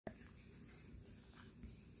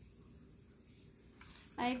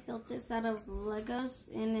I built this out of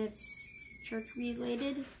Legos, and it's church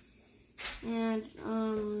related. And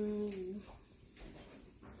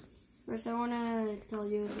first I want to tell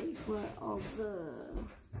you like what all the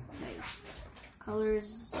like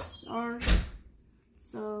colors are.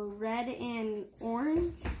 So red and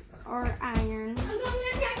orange are iron.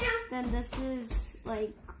 Then this is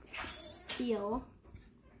like steel.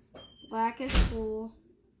 Black is coal.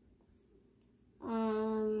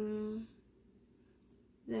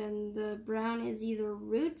 Then the brown is either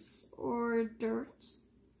roots or dirt.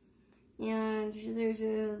 And there's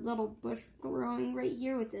a little bush growing right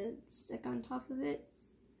here with a stick on top of it.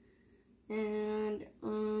 And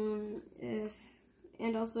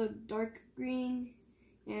and also dark green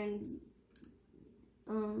and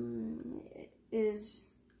is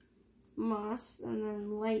moss, and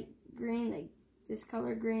then light green, like this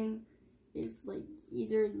color green, is like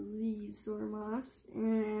either leaves or moss.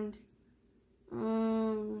 And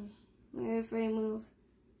if I move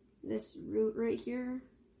this root right here,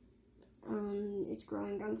 it's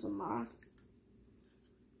growing on some moss.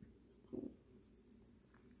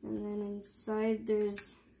 And then inside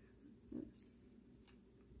there's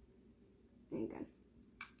again.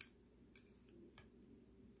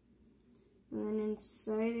 And then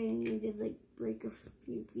inside I need to like break a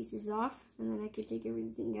few pieces off, and then I could take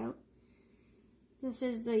everything out. This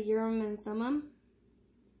is the Urim and Thummim.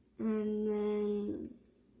 And then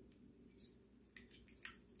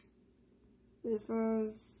this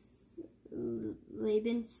was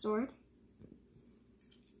Laban's sword.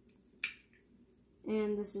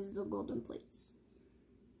 And this is the golden plates.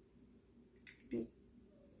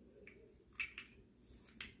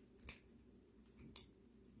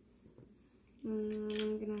 And then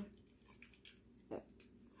I'm gonna